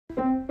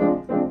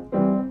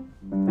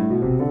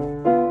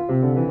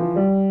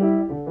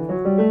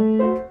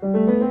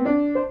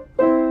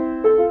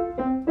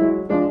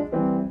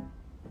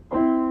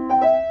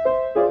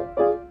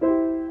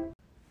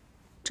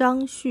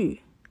张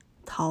旭，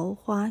桃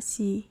花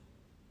溪。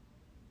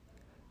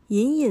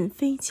隐隐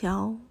飞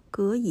桥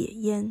隔野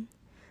烟，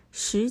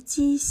石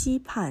矶溪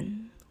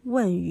畔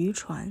问渔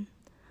船。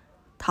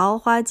桃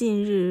花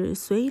尽日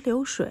随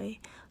流水，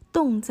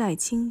洞在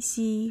清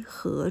溪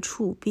何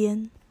处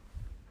边？